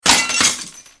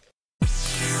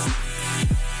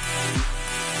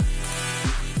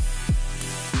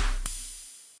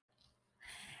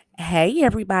Hey,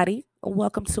 everybody.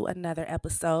 Welcome to another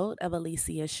episode of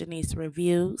Alicia Shanice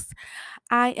Reviews.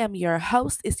 I am your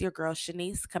host. It's your girl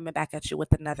Shanice coming back at you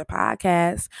with another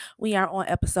podcast. We are on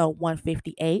episode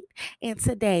 158, and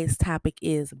today's topic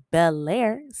is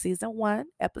Bel-Air, season 1,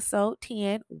 episode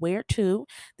 10, Where To.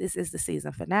 This is the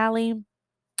season finale.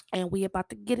 And we about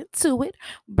to get into it,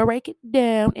 break it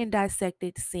down, and dissect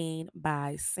it scene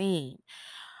by scene.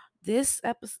 This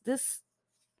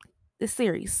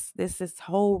series, this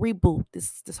whole reboot,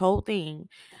 this whole thing,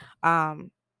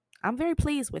 um, I'm very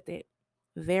pleased with it.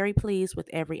 Very pleased with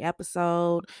every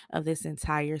episode of this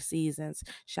entire seasons.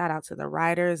 Shout out to the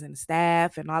writers and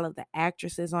staff and all of the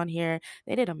actresses on here.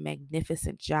 They did a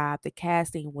magnificent job. The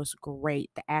casting was great.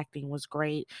 The acting was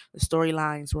great. The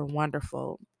storylines were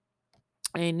wonderful.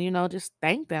 And just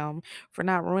thank them for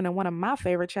not ruining one of my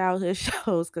favorite childhood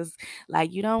shows, because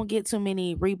like you don't get too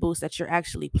many reboots that you're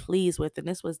actually pleased with, and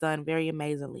this was done very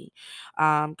amazingly.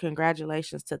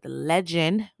 Congratulations to the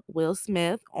legend Will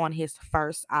Smith on his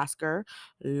first Oscar.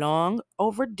 Long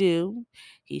overdue.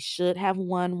 He should have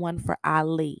won one for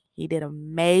Ali. He did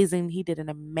an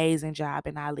amazing job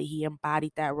in Ali. He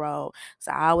embodied that role,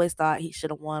 so I always thought he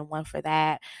should have won one for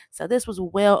that. So this was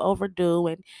well overdue.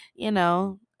 And you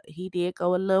know he did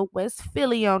go a little West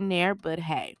Philly on there, but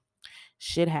hey,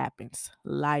 shit happens.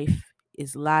 Life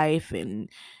is life, and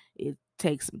it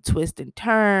takes some twists and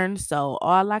turns. So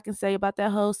all I can say about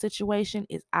that whole situation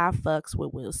is I fucks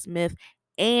with Will Smith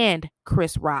and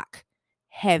Chris Rock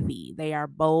heavy. They are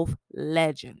both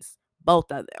legends,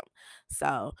 both of them.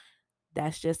 So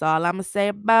that's just all I'm gonna say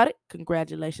about it.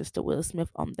 Congratulations to Will Smith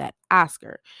on that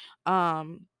Oscar.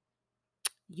 Um,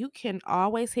 you can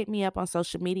always hit me up on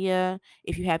social media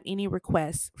if you have any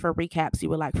requests for recaps you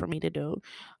would like for me to do.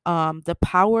 The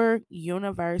Power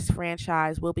Universe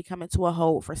franchise will be coming to a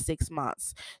hold for 6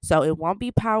 months. So it won't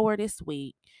be Power this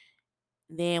week.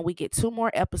 Then we get two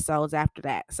more episodes after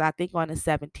that. So I think on the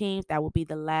 17th, that will be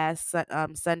the last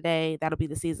Sunday. That'll be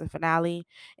the season finale.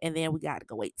 And then we got to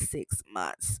go wait 6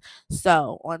 months.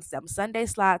 So on some Sunday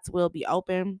slots will be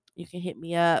open. You can hit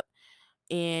me up.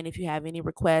 And if you have any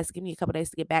requests, give me a couple days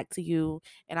to get back to you,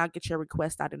 and I'll get your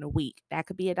request out in a week. That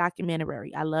could be a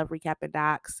documentary. I love recapping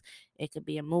docs. It could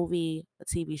be a movie, a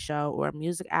TV show, or a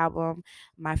music album.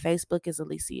 My Facebook is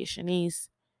Alicia Shanice.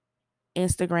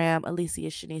 Instagram, Alicia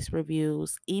Shanice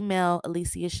Reviews. Email,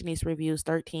 Alicia Shanice Reviews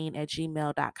 13 at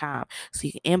gmail.com. So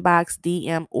you can inbox,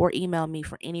 DM, or email me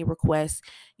for any requests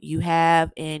you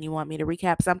have and you want me to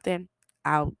recap something.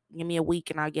 I'll give me a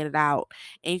week and I'll get it out.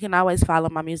 And you can always follow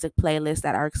my music playlists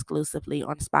that are exclusively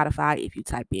on Spotify if you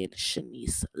type in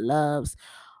Shanice Loves.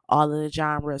 All of the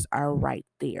genres are right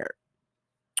there.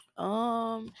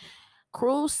 Um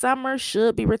Cruel Summer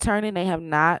should be returning. They have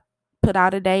not put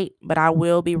out a date, but I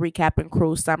will be recapping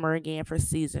Cruel Summer again for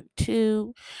season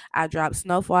 2. I dropped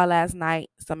Snowfall last night,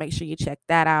 so make sure you check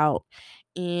that out.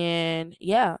 And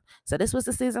yeah, so this was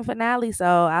the season finale. So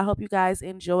I hope you guys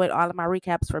enjoyed all of my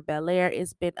recaps for Bel-Air.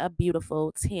 It's been a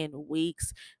beautiful 10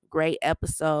 weeks, great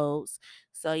episodes.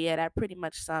 So yeah, that pretty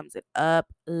much sums it up.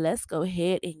 Let's go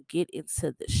ahead and get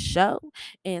into the show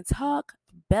and talk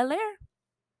Bel-Air.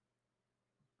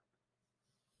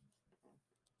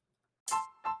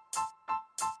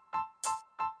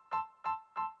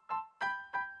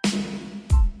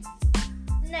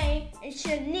 Name is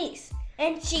Shanice,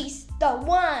 and she's the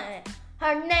one.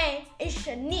 Her name is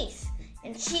Shanice,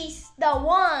 and she's the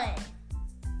one.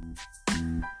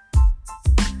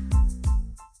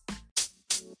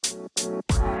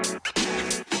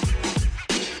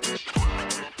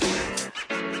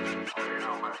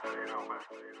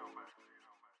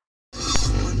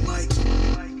 One mic.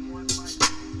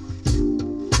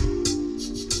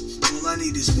 All I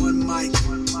need is one mic.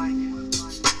 That's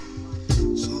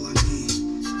all I need.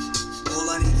 All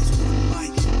I need is one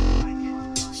mic.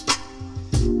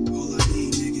 All I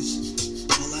need, niggas.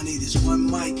 All I need is one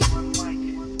mic.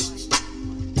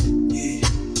 Yeah.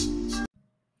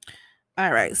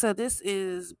 All right, so this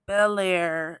is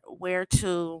Bel-Air, Where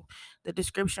To. The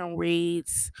description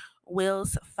reads,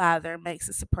 Will's father makes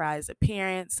a surprise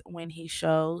appearance when he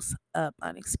shows up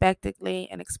unexpectedly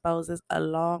and exposes a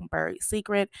long buried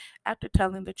secret after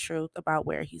telling the truth about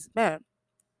where he's been.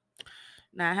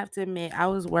 Now, I have to admit, I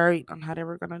was worried on how they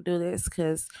were going to do this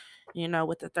because,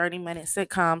 with the 30-minute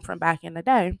sitcom from back in the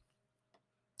day,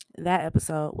 that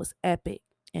episode was epic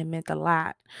and meant a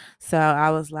lot. So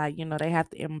I was like, they have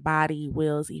to embody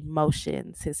Will's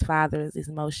emotions, his father's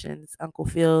emotions, Uncle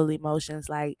Phil's emotions.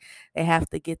 Like, they have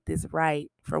to get this right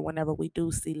for whenever we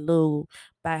do see Lou,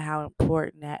 by how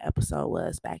important that episode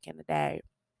was back in the day.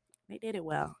 They did it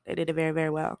well. They did it very, very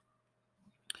well.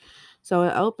 So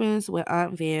it opens with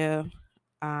Aunt Viv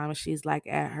She's like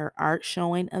at her art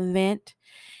showing event,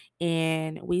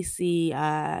 and we see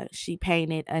she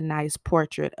painted a nice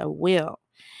portrait of Will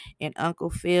and Uncle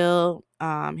Phil.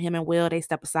 Him and Will, they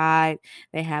step aside.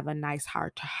 They have a nice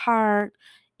heart to heart,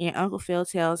 and Uncle Phil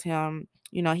tells him,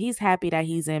 he's happy that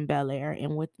he's in Bel Air,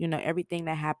 and with everything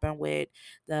that happened with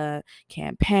the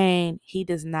campaign, he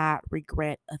does not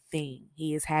regret a thing.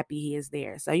 He is happy he is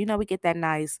there. So we get that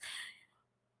nice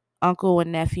uncle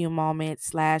and nephew moment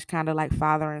slash kind of like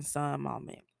father and son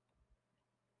moment.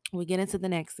 We get into the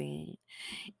next scene,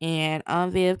 and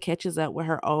Viv catches up with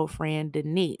her old friend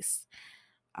Denise.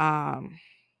 Um,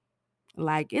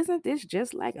 like, isn't this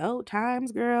just like old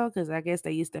times, girl? Because I guess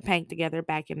they used to paint together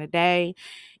back in the day.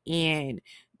 And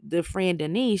the friend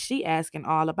Denise, she asking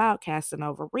all about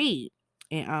Casanova Reed.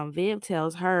 And Viv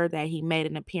tells her that he made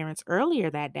an appearance earlier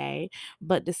that day,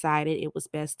 but decided it was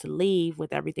best to leave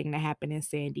with everything that happened in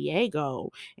San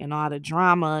Diego and all the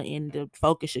drama, and the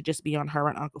focus should just be on her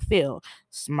and Uncle Phil.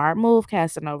 Smart move,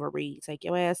 Casanova Reed. Take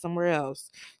your ass somewhere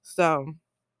else. So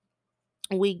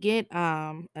we get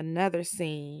another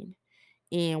scene,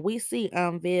 and we see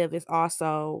Viv is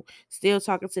also still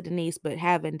talking to Denise, but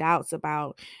having doubts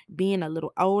about being a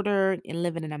little older and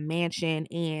living in a mansion.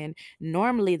 And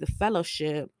normally the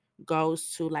fellowship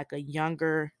goes to like a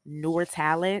younger, newer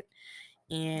talent.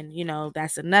 And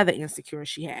that's another insecure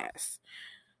she has.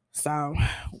 So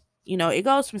it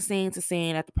goes from scene to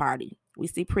scene at the party. We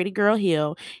see Pretty Girl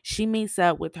Hill. She meets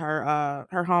up with her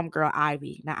homegirl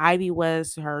Ivy. Now Ivy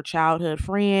was her childhood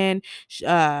friend.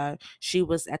 She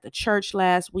was at the church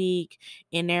last week,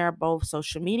 and they're both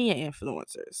social media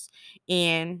influencers.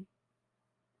 And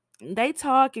they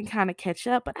talk and kind of catch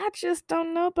up, but I just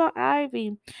don't know about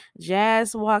Ivy.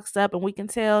 Jazz walks up, and we can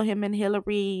tell him and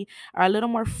Hillary are a little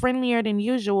more friendlier than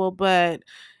usual, but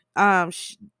um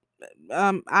sh-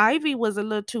 Ivy was a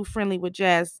little too friendly with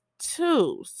Jazz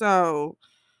too. So,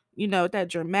 that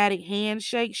dramatic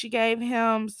handshake she gave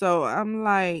him. So I'm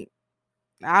like,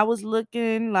 I was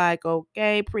looking like,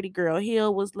 okay, Pretty Girl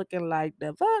Hill was looking like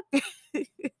the fuck.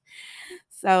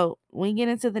 So we get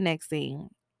into the next scene,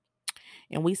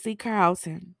 and we see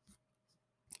Carlton.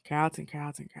 Carlton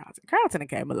done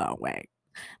came a long way.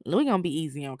 We gonna be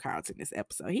easy on Carlton this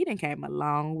episode. He done came a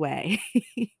long way.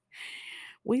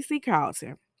 We see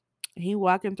Carlton. He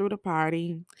walking through the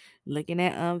party, looking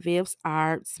at Viv's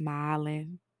art,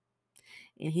 smiling.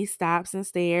 And he stops and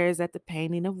stares at the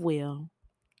painting of Will.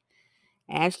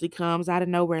 Ashley comes out of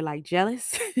nowhere like,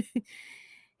 jealous.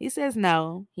 He says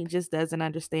no, he just doesn't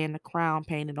understand the crown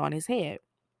painted on his head.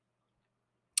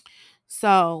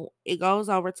 So it goes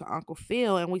over to Uncle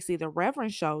Phil, and we see the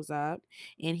Reverend shows up,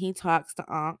 and he talks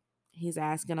to Unc. He's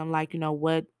asking him, like,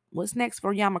 what's next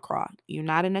for Yamacraw? You're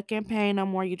not in the campaign no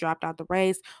more. You dropped out the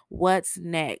race. What's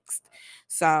next?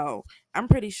 So I'm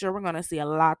pretty sure we're gonna see a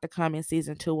lot to come in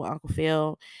season 2 with Uncle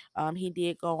Phil. He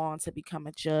did go on to become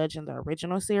a judge in the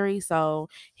original series, so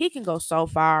he can go so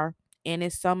far, and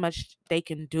it's so much they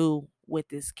can do with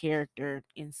this character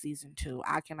in season 2.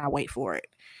 I cannot wait for it.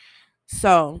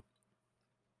 So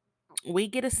we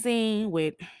get a scene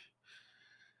with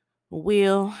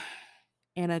Will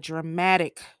and a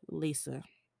dramatic Lisa.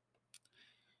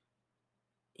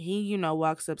 He,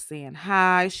 walks up saying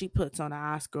hi. She puts on an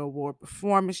Oscar Award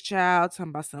performance, child, talking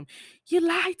about some, you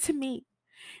lied to me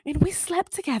and we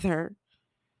slept together.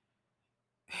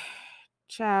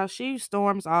 Child, she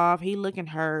storms off. He looking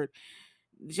hurt.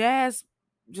 Jazz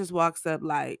just walks up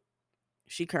like,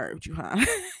 she curved you, huh?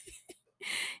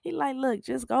 He like, look,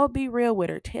 just go be real with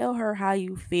her. Tell her how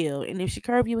you feel. And if she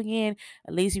curve you again,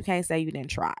 at least you can't say you didn't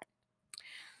try.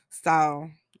 So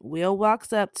Will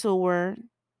walks up to her,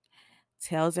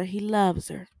 tells her he loves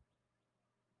her.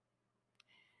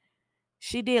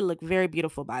 She did look very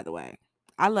beautiful, by the way.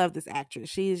 I love this actress.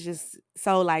 She is just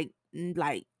so like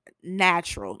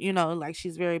natural, like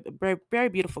she's very very very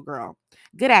beautiful girl.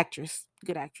 Good actress.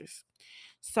 Good actress.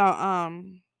 So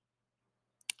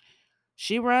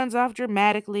she runs off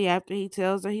dramatically after he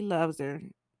tells her he loves her,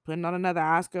 putting on another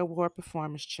Oscar award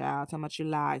performance, child. Talking about you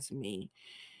lied to me.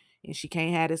 And she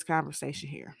can't have this conversation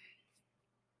here.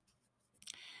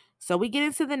 So we get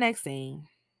into the next scene.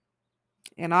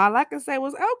 And all I can say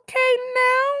was, okay,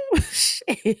 now.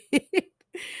 Shit.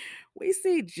 We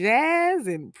see Jazz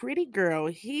and Pretty Girl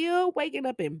Hill waking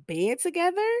up in bed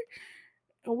together.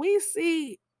 And we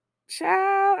see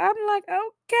Child. I'm like,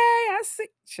 okay, I see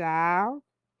Child.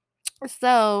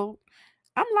 So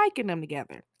I'm liking them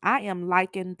together. I am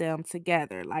liking them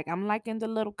together. Like, I'm liking the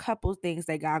little couple things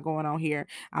they got going on here.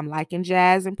 I'm liking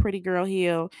Jazz and Pretty Girl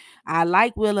Hill. I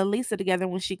like Will and Lisa together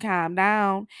when she calmed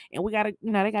down. And we gotta,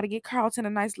 they gotta get Carlton a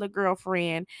nice little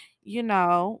girlfriend,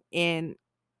 and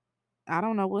I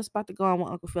don't know what's about to go on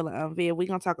with Uncle Phil and Aunt Viv. We're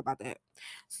gonna talk about that.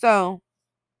 So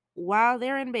while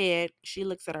they're in bed, she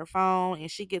looks at her phone and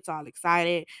she gets all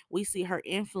excited. We see her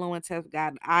influence has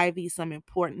gotten Ivy some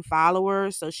important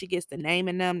followers. So she gets to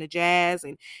naming them the jazz,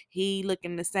 and he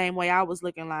looking the same way I was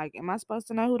looking, like, am I supposed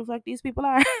to know who the fuck these people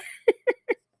are?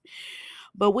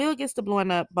 But Will gets to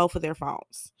blowing up both of their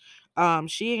phones.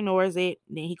 She ignores it.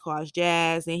 Then he calls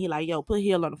Jazz, and he like, "Yo, put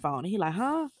Hill on the phone." And he like,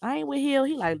 "Huh? I ain't with Hill."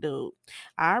 He like, "Dude,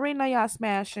 I already know y'all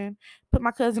smashing. Put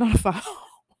my cousin on the phone."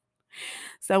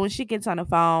 So when she gets on the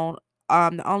phone,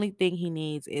 the only thing he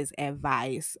needs is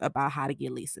advice about how to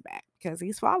get Lisa back, because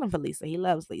he's falling for Lisa. He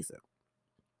loves Lisa.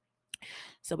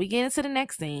 So we get into the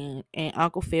next scene, and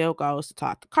Uncle Phil goes to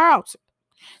talk to Carlton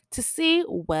to see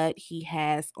what he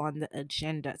has on the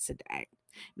agenda today,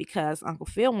 because Uncle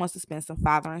Phil wants to spend some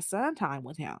father and son time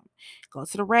with him, go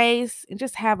to the race, and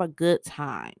just have a good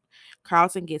time.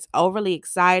 Carlton gets overly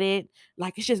excited,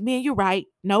 like, it's just me and you, right?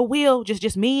 No Will,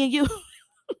 just me and you.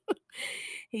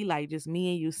 He like, just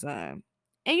me and you, son.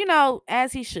 And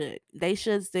as he should. They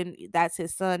should spend, that's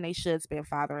his son. They should spend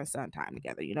father and son time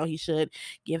together. He should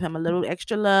give him a little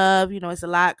extra love. It's a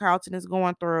lot Carlton is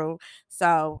going through.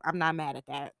 So I'm not mad at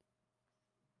that.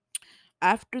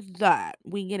 After that,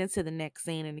 we get into the next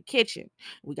scene in the kitchen.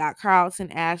 We got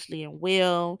Carlton, Ashley, and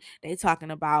Will. They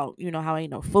talking about, how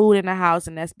ain't no food in the house,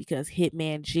 and that's because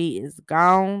Hitman G is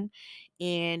gone.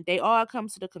 And they all come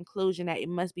to the conclusion that it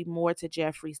must be more to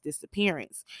Jeffrey's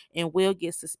disappearance. And Will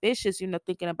gets suspicious,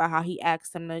 thinking about how he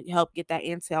asked him to help get that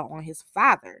intel on his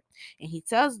father. And he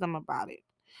tells them about it.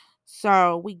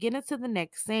 So we get into the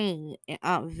next scene, and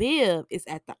Aunt Viv is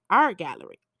at the art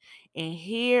gallery. And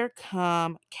here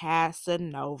come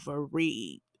Casanova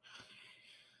Reed.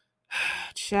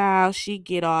 Child, she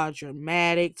get all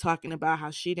dramatic, talking about how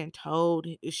she done told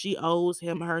she owes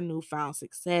him her newfound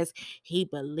success. He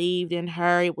believed in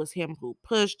her. It was him who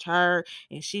pushed her,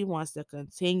 and she wants to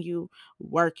continue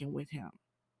working with him.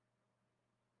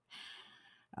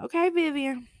 Okay,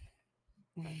 Vivian.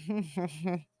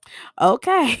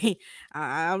 Okay.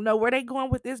 I don't know where they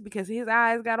going with this, because his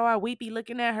eyes got all weepy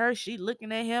looking at her. She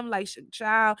looking at him like,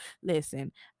 child,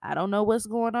 listen, I don't know what's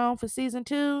going on for season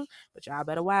 2, but y'all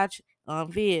better watch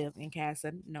Viv and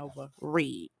Casanova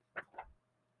Reed.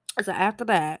 So after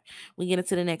that, we get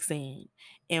into the next scene,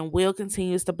 and Will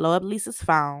continues to blow up Lisa's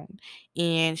phone,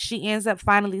 and she ends up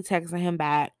finally texting him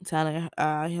back, telling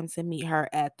him to meet her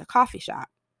at the coffee shop.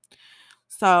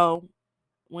 So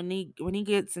when he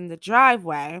gets in the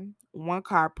driveway, one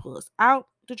car pulls out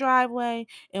the driveway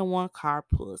and one car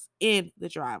pulls in the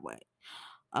driveway.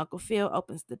 Uncle Phil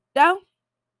opens the door,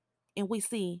 and we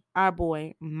see our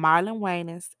boy Marlon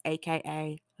Wayans,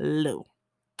 aka Lou.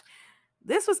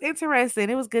 This was interesting.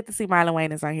 It was good to see Marlon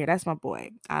Wayans on here. That's my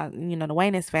boy. The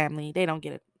Wayans family, they don't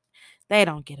get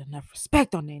enough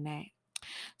respect on their name.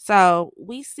 So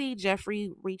we see Jeffrey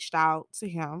reached out to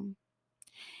him.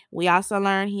 We also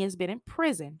learn he has been in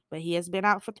prison, but he has been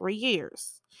out for 3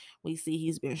 years. We see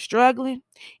he's been struggling,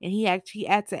 and he had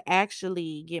to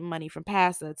actually get money from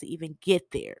Pastor to even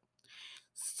get there.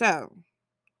 So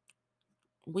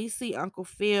we see Uncle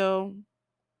Phil.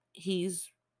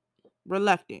 He's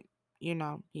reluctant.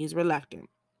 He's reluctant.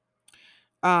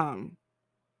 Um,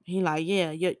 he like,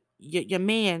 yeah, your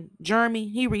man Jeremy.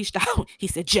 He reached out. He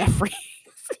said Jeffrey.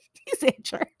 He said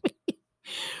Jeremy.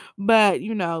 But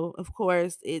of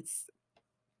course, it's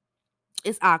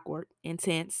awkward,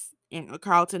 intense, and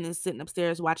Carlton is sitting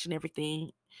upstairs watching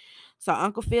everything. So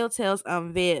Uncle Phil tells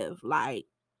Viv like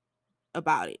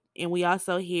about it, and we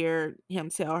also hear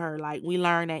him tell her, like, we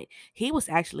learn that he was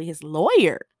actually his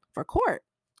lawyer for court.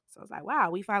 So it's like, wow,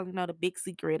 we finally know the big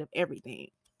secret of everything.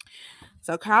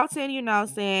 So Carlton,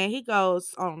 saying, he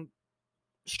goes on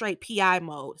straight PI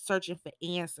mode, searching for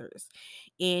answers.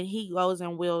 And he goes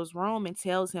in Will's room and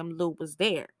tells him Lou was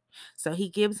there. So he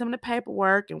gives him the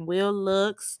paperwork, and Will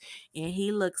looks, and when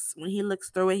he looks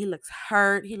through it, he looks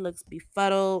hurt, he looks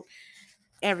befuddled,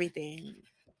 everything.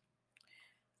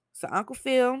 So Uncle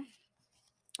Phil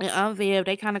and Aunt Viv,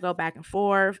 they kind of go back and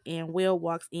forth, and Will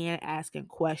walks in asking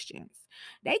questions.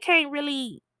 They can't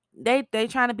really, they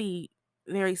trying to be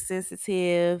very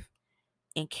sensitive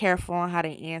and careful on how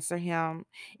they answer him.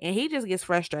 And he just gets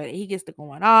frustrated. He gets to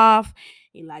going off.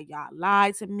 He like, y'all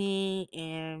lied to me.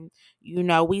 And,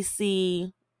 we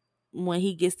see when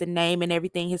he gets the name and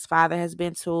everything his father has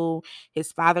been to.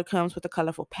 His father comes with a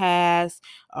colorful past,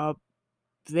 a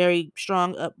very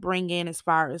strong upbringing as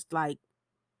far as like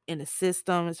in the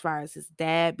system, as far as his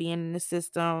dad being in the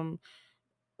system.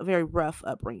 A very rough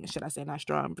upbringing, should I say, not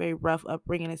strong, very rough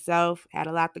upbringing itself. Had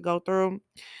a lot to go through.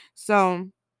 So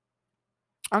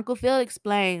Uncle Phil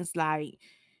explains, like,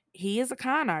 he is a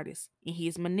con artist and he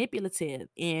is manipulative,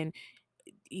 and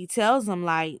he tells them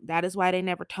like that is why they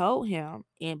never told him,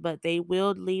 and but they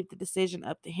will leave the decision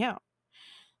up to him.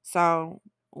 So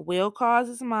Will calls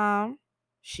his mom.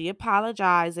 She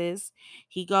apologizes.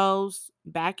 He goes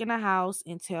back in the house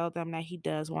and tells them that he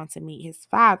does want to meet his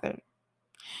father.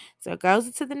 So it goes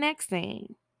into the next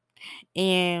scene.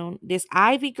 And this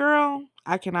Ivy girl,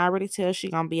 I can already tell she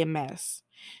gonna be a mess.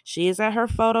 She is at her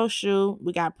photo shoot.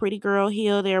 We got Pretty Girl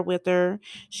Hill there with her.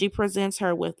 She presents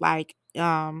her with like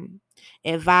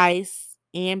advice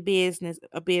and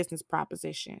a business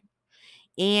proposition.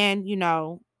 And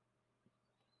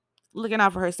looking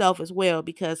out for herself as well,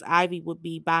 because Ivy would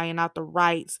be buying out the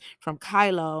rights from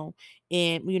Kylo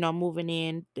and moving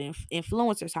in the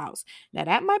influencer's house. Now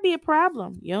that might be a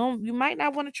problem. You might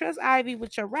not want to trust Ivy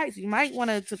with your rights. You might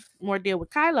want to more deal with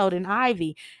Kylo than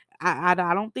Ivy. I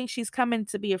don't think she's coming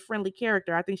to be a friendly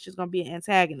character. I think she's going to be an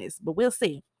antagonist, but we'll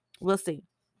see. We'll see.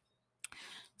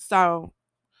 So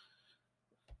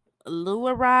Lou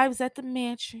arrives at the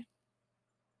mansion.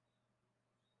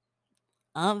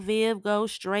 Aunt Viv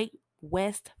goes straight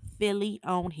West Philly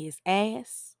on his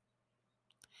ass,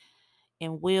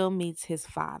 and Will meets his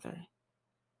father.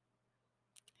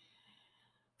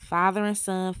 Father and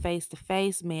son face to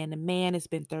face, man to man. It's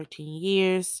been 13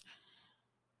 years.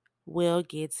 Will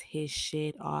gets his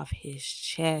shit off his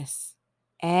chest,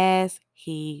 as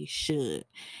he should.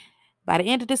 By the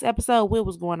end of this episode, Will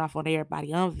was going off on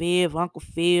everybody. Aunt Viv, Uncle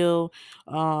Phil,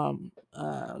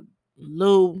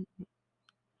 Lou.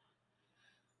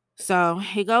 So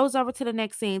he goes over to the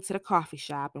next scene, to the coffee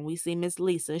shop, and we see Miss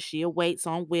Lisa. She awaits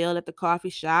on Will at the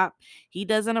coffee shop. He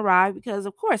doesn't arrive because,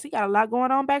 of course, he got a lot going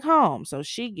on back home. So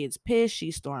she gets pissed. She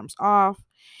storms off,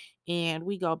 and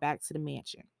we go back to the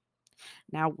mansion.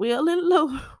 Now, Will and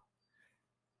Lou,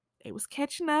 they was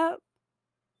catching up.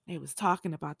 They was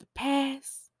talking about the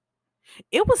past.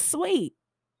 It was sweet.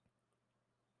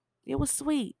 It was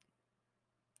sweet.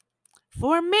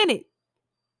 For a minute.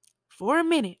 For a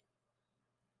minute.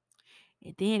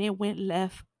 And then it went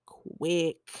left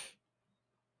quick.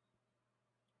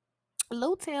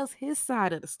 Lou tells his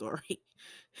side of the story.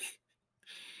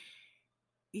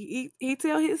 He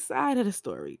tell his side of the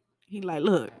story. He like,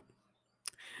 look,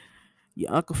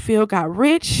 your Uncle Phil got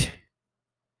rich.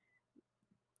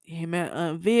 Him and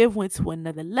Aunt Viv went to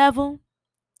another level.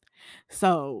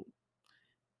 So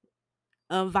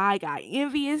Aunt Vi got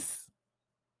envious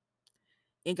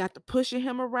and got to pushing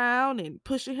him around and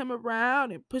pushing him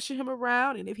around and pushing him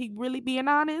around. And if he really being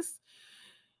honest,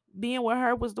 being with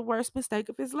her was the worst mistake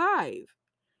of his life.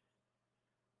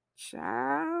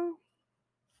 Child,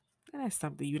 that's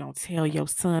something you don't tell your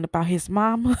son about his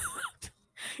mama,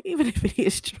 even if it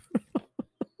is true.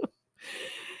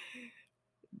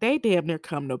 They damn near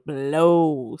come to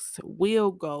blows.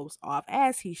 Will goes off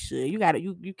as he should.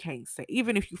 You can't say,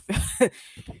 even if you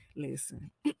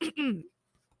listen.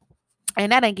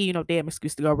 And that ain't give you no damn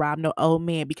excuse to go rob no old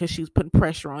man because she was putting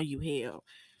pressure on you. Hell,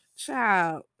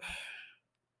 child,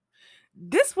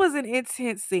 this was an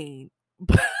intense scene.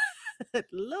 But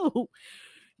Lou,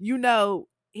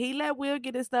 he let Will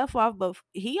get his stuff off, but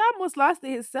he almost lost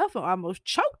it himself and almost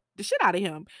choked the shit out of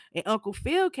him. And Uncle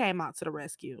Phil came out to the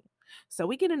rescue. So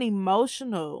we get an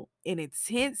emotional and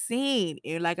intense scene.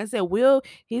 And like I said, Will,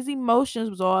 his emotions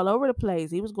was all over the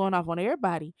place. He was going off on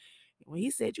everybody. When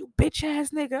he said, "You bitch ass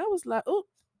nigga," I was like, "Oh,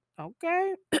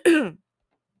 okay."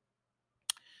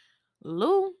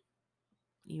 Lou,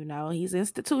 he's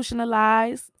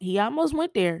institutionalized. He almost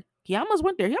went there. He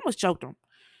almost choked him.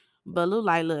 But Lou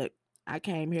like, look, I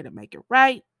came here to make it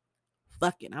right.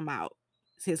 Fuck it, I'm out.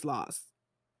 It's his loss.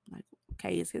 Like,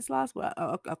 okay, it's his loss.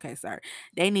 Well, okay, sir.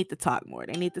 They need to talk more.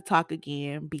 They need to talk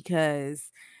again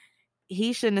because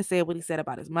he shouldn't have said what he said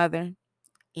about his mother.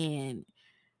 And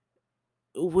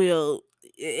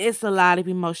it's a lot of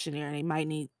emotion there, and they might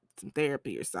need some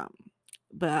therapy or something.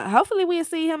 But hopefully we'll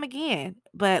see him again.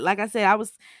 But like I said, I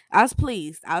was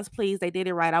pleased. I was pleased they did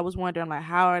it right. I was wondering like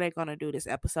how are they gonna do this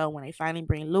episode when they finally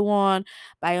bring Lou on,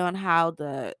 by on how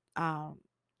the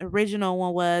original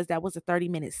one was. That was a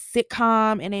 30-minute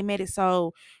sitcom and they made it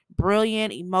so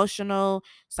brilliant, emotional.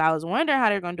 So I was wondering how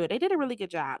they're gonna do it. They did a really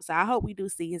good job. So I hope we do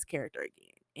see his character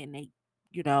again and they,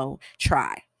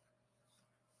 try.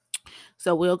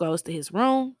 So Will goes to his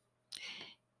room.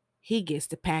 He gets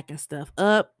to packing stuff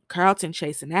up. Carlton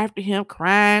chasing after him,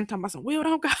 crying, talking about some Will,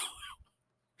 don't go.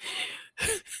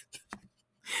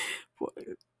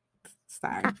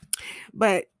 Sorry.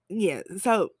 But yeah,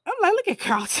 so I'm like, look at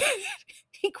Carlton.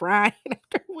 He crying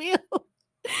after Will.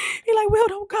 He like, Will,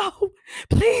 don't go.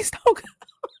 Please don't go.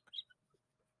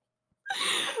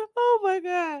 Oh my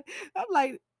God. I'm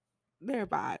like, they're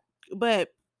bad. But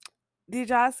Did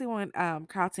y'all see when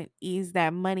Carlton eased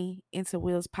that money into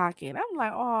Will's pocket? I'm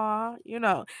like,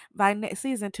 oh, by next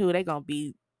season 2, they gonna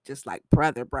be just like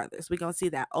brothers. We're gonna see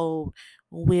that old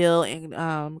Will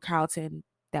and Carlton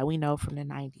that we know from the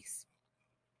 90s.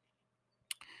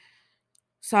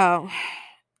 So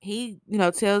he,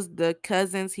 tells the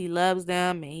cousins he loves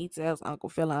them, and he tells Uncle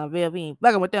Phil and Viv he ain't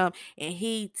fucking with them, and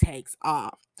he takes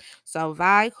off. So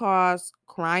Vi calls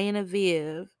crying to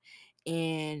Viv,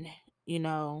 and you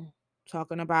know,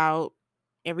 talking about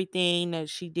everything that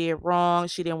she did wrong.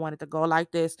 She didn't want it to go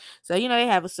like this. So they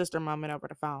have a sister moment over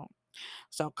the phone.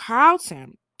 So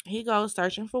Carlton, he goes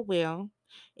searching for Will,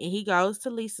 and he goes to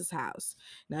Lisa's house.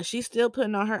 Now she's still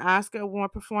putting on her Oscar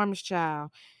award performance,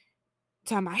 child,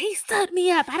 talking about he stood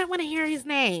me up. I don't want to hear his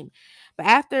name. But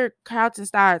after Carlton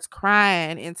starts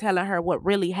crying and telling her what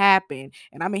really happened,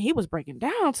 and I mean he was breaking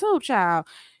down too, child.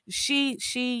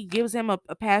 She gives him a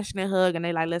passionate hug, and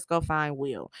they like, let's go find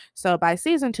Will. So by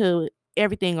season 2,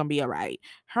 everything gonna be all right.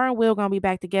 Her and Will gonna be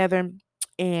back together,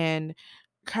 and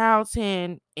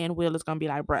Carlton and Will is gonna be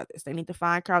like brothers. They need to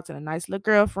find Carlton a nice little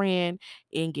girlfriend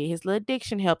and get his little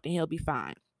addiction helped, and he'll be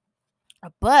fine.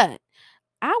 But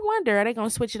I wonder, are they gonna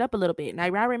switch it up a little bit? Now,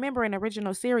 I remember in the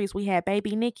original series we had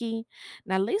baby Nikki.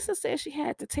 Now Lisa said she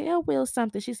had to tell Will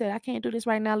something. She said, "I can't do this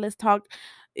right now. Let's talk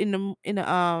in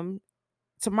the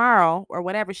tomorrow or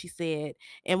whatever she said."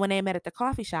 And when they met at the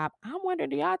coffee shop, I'm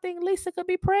wondering, do y'all think Lisa could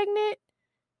be pregnant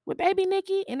with baby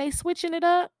Nikki and they switching it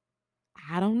up?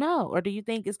 I don't know. Or do you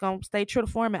think it's gonna stay true to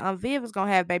form and Viv is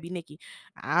gonna have baby Nikki?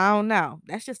 I don't know.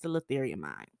 That's just a little theory of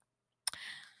mine.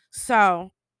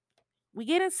 So we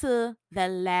get into the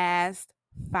last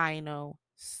final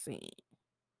scene.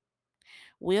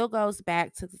 Will goes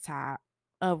back to the top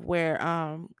of where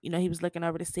he was looking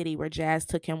over the city where Jazz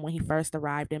took him when he first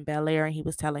arrived in Bel-Air, and he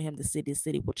was telling him the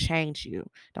city will change you.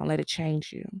 Don't let it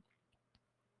change you.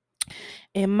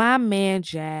 And my man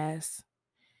Jazz,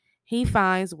 he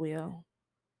finds Will.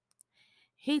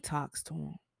 He talks to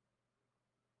him.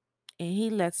 And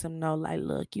he lets him know, like,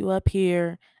 look, you up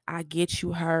here. I get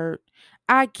you hurt.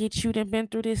 I get you done been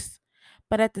through this.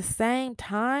 But at the same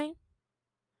time,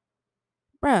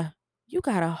 bruh, you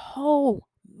got a whole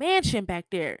mansion back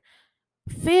there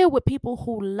filled with people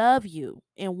who love you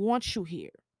and want you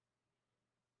here.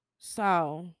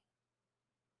 So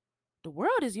the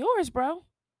world is yours, bro.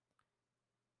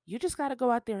 You just got to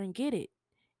go out there and get it.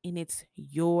 And it's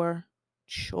your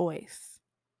choice.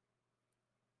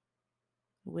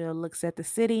 Will looks at the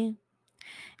city,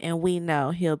 and we know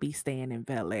he'll be staying in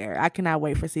Bel-Air. I cannot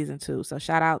wait for season 2. So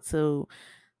shout out to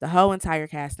the whole entire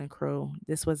cast and crew.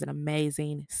 This was an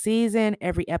amazing season.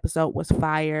 Every episode was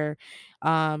fire.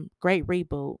 Great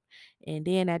reboot. And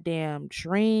then that damn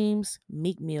Dreams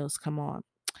Meek Mills come on.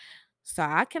 So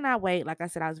I cannot wait. Like I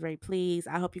said, I was very pleased.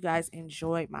 I hope you guys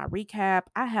enjoyed my recap.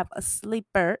 I have a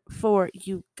sleeper for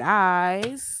you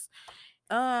guys.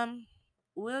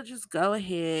 We'll just go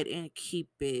ahead and keep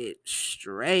it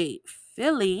straight.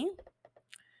 Philly.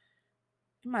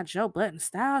 In my Joe Button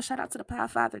style. Shout out to the Power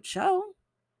Father Joe.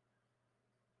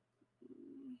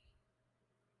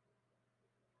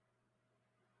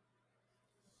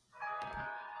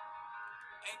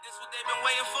 Ain't this what they've been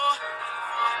waiting for?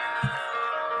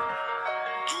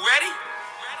 You ready?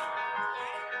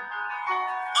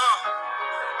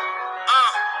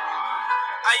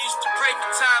 I used to pray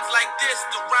for times like this,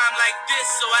 to rhyme like this,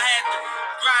 so I had to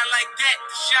grind like that,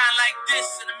 to shine like this.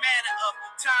 In a matter of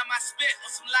time I spent on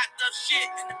some locked up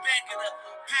shit in the back of the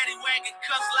paddy wagon,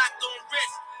 cuffs locked on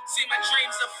wrist. See my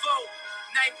dreams unfold,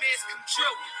 nightmares come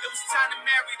true. It was time to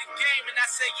marry the game, and I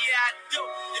said, yeah, I do.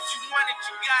 If you want it,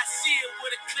 you gotta see it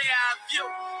with a clear eye view.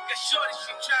 Got shorty,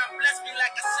 she try and bless me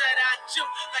like I said I do.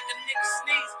 Like a nigga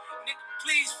sneeze, nigga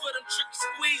please for them tricky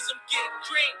squeeze, I'm getting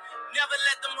green. Never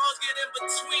let them hoes get in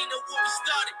between of what we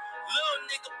started. Little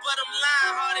nigga, but I'm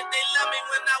lying hearted. They love me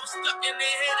when I was stuck in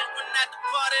their head, and when I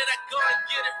departed, I go and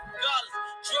get it regardless.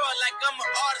 Draw it like I'm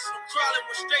an artist, I'm crawling,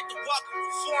 went straight to walking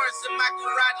with foreigns in my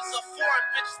garages. Are foreign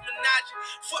bitches menaging,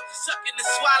 fucking sucking and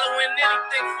swallowing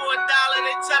anything for $1.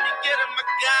 They tell me get 'em, I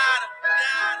got 'em.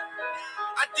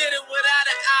 I did it without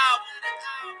an album.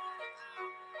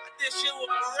 I did shit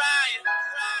with Mariah.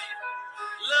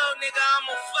 Little nigga, I'm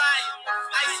on fire.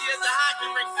 Icy as a hockey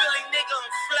ring, Philly nigga, I'm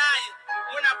flyer.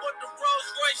 When I bought the Rolls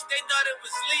Royce, they thought it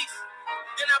was lease.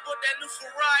 Then I bought that new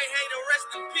Ferrari, hey, to rest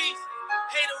in peace.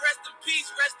 Hey, to rest in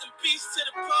peace to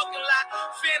the parking lot.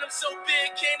 Phantom so big,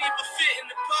 can't even fit in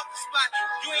the parking spot.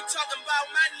 You ain't talking about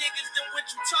my niggas, then what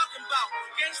you talking about?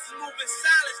 Gangsters moving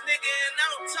silence, nigga, and I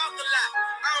don't talk a lot.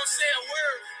 I don't say a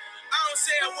word. I don't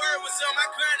say a word was on my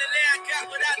grind and now I got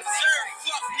what I deserve.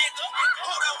 Fuck nigga.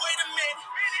 Hold on, wait a minute.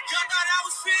 Y'all thought I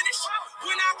was finished.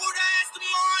 When I go to ask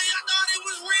tomorrow, y'all thought it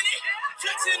was rented.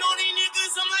 Flexing on these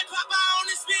niggas, I'm like Papa on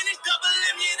the spinach. Double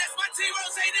M, yeah, that's my team.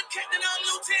 Rose, the captain, I'm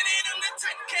lieutenant. I'm the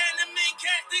type of can the main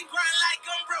casting grind like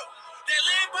I'm broke. That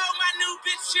Lambo, my new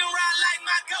bitch, she'll ride like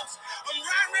my ghost. I'm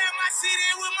riding around my city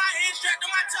with my hands strapped on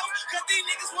my toes. Cause these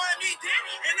niggas want me dead,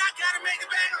 and I gotta make it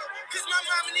back home. Cause my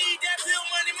mama need that bill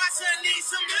money, my son needs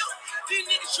some milk. These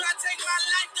niggas try to take my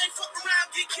life, they fuck around,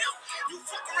 get killed. You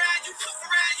fuck around, you fuck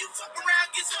around, you fuck around,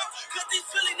 get smoked. Cause these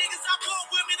Philly niggas I pull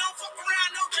with me don't fuck around,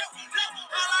 no joke. No,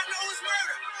 all I know is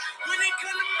murder. When it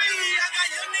come to me, I got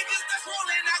young niggas that's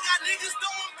rolling, I got niggas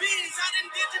throwing beans. I done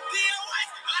did the DOA,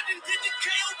 I done did the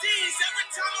KODs. Every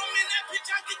time I'm in that bitch,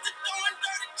 I get to throwing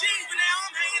 30 G's. But now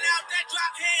I'm hanging out that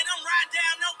drop head, I'm riding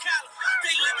down no collar.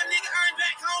 They let my nigga earn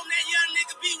back home, that young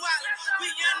nigga be wildin'. We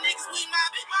young niggas, we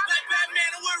mobbin', like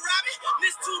Batman and we're robbing.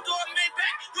 This two-door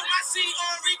Maybach with my seat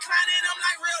on reclining, I'm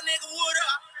like, real nigga, what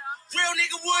up? Real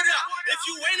nigga, what up? If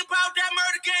you ain't about that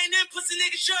murder game, then pussy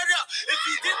nigga, shut up. If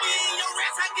you dip me in your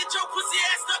ass, I get your pussy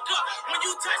ass stuck up. When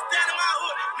you touch down in my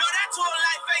hood, no, that tour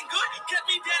life ain't good. Kept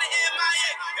me down in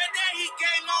MIA. And that heat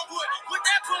game on wood. With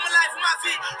that put my life in my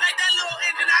feet. Like that little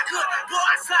engine I could. Go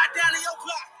outside down in your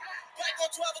block. Back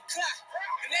on 12 o'clock.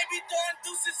 And they be throwing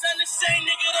deuces on the same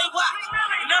nigga they watch.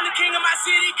 And I'm the king of my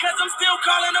city, cause I'm still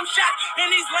calling them shot. And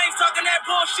these lanes talking that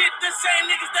bullshit, the same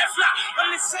niggas that fly.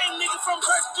 I'm the same nigga from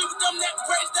First Street with them that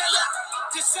praise that lot.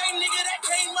 The same nigga that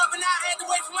came up and I had to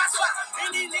wait for my spot. And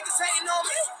these niggas hating on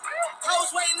me,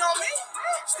 hoes waiting on me.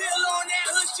 Still on that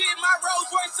hood shit, my Rolls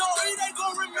Royce on me. They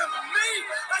gon' remember me.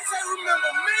 I say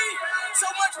remember me. So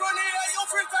much money that your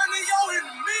friends turn to your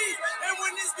enemies. And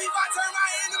when this beef, I turn my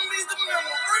enemies to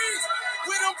memories.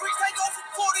 With them bricks, they go for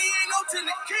 40, ain't no to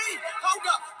the key. Hold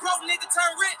up, broke nigga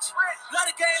turn rich. Love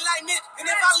the game like Mitch. And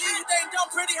if I leave, they ain't dumb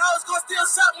pretty hoes gon' still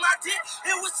suck my dick.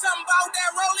 It was something about that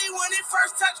rollie when it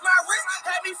first touched my wrist.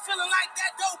 Had me feeling like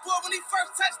that dope boy when he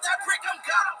first touched that brick. I'm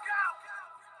gone.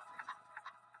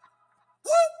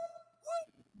 Woo!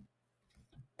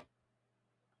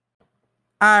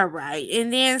 All right.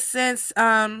 And then since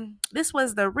this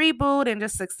was the reboot and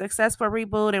just a successful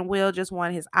reboot and Will just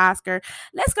won his Oscar,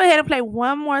 let's go ahead and play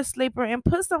one more sleeper and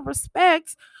put some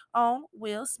respect on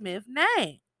Will Smith's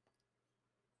name.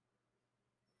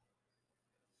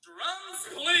 Drums,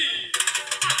 please.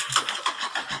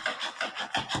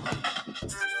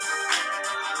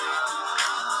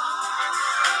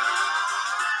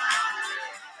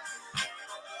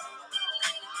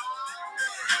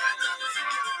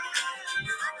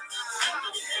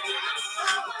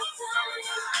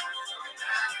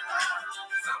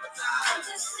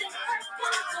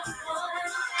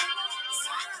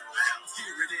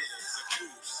 Here it is, a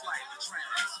groove slightly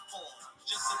transformed.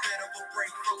 Just a bit of a break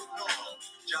from the norm.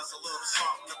 Just a little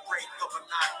something to break the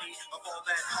monotony of all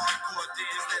that hardcore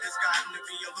dance that has gotten to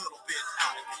be a little bit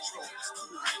out of control. It's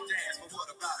cool to dance, but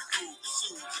what about a groove to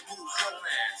soothe and move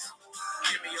romance?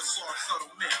 Give me a soft,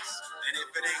 subtle mix, and if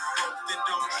it ain't broke, then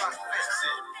don't try to fix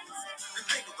it. And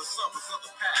think of the summers of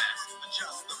the past.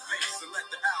 Adjust the bass and let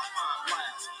the alpine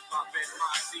blast. Pop in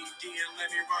my CD and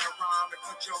let me run around and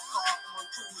put your car on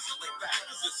cruise and lay back,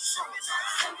 cause it's the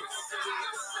summertime.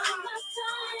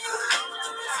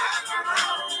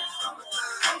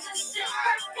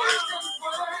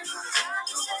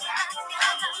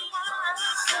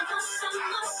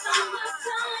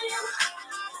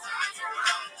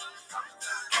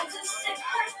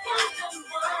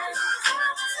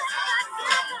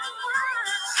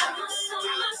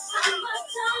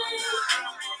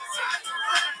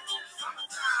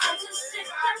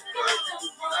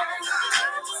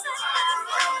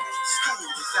 School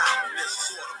is out and it's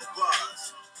sort of a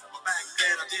buzz. But back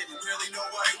then I didn't really know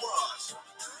what it was.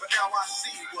 But now I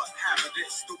see what happened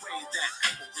is the way that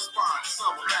people respond to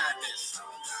summer madness.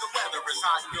 The weather is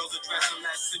hot and girls are dressing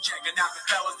less and checking out the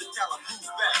fellas to tell them who's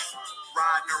best.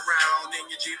 Riding around in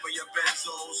your Jeep or your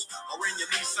Benzos or in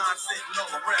your Nissan sitting on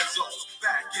the Renzos.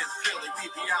 Back in Philly, we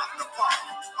be out in the park.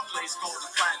 A place called the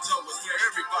Plateau is where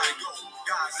everybody goes.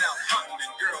 Guys out hunting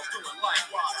and girls doing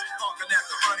likewise. Honking at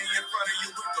the honey in front of you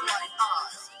with the light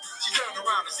eyes. She turned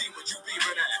around to see what you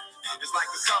beaving at. It's like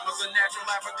the summer's a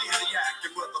natural aphrodisiac.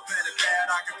 And with a pen and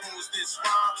pad, I compose this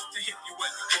rhyme to hit you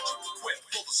and get you equipped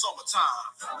for the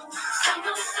summertime.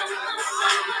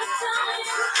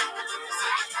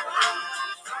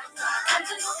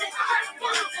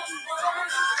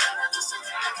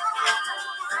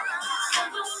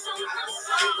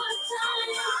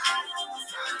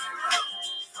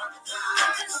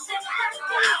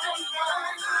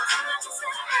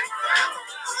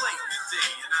 It's late in the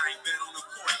day and I ain't been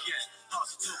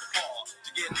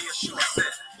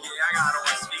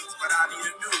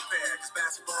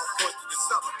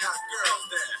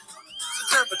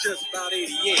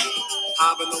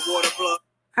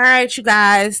All right, you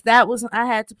guys. That was I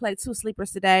had to play two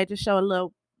sleepers today to show a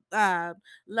little uh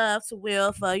love to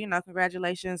Will for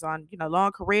congratulations on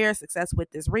long career success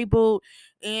with this reboot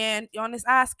and on this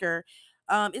Oscar.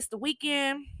 It's the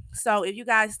weekend, so if you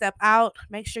guys step out,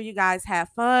 make sure you guys have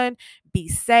fun, be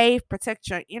safe, protect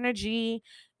your energy,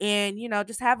 and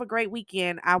just have a great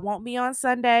weekend. I won't be on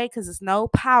Sunday because it's no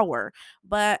power,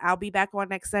 but I'll be back on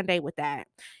next Sunday with that.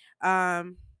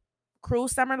 Um,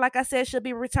 Cruise Summer, like I said, should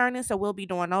be returning. So we'll be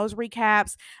doing those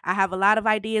recaps. I have a lot of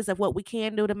ideas of what we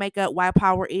can do to make up why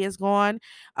Power is gone.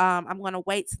 I'm going to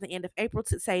wait to the end of April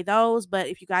to say those. But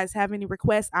if you guys have any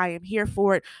requests, I am here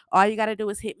for it. All you got to do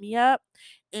is hit me up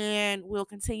and we'll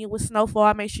continue with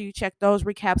Snowfall. Make sure you check those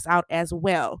recaps out as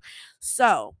well.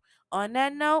 So, on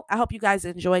that note, I hope you guys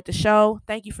enjoyed the show.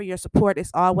 Thank you for your support as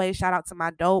always. Shout out to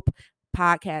my dope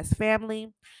podcast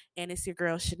family. And it's your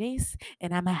girl, Shanice,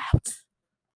 and I'm out.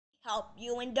 Hope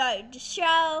you enjoyed the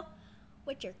show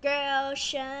with your girl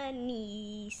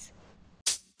Shanice.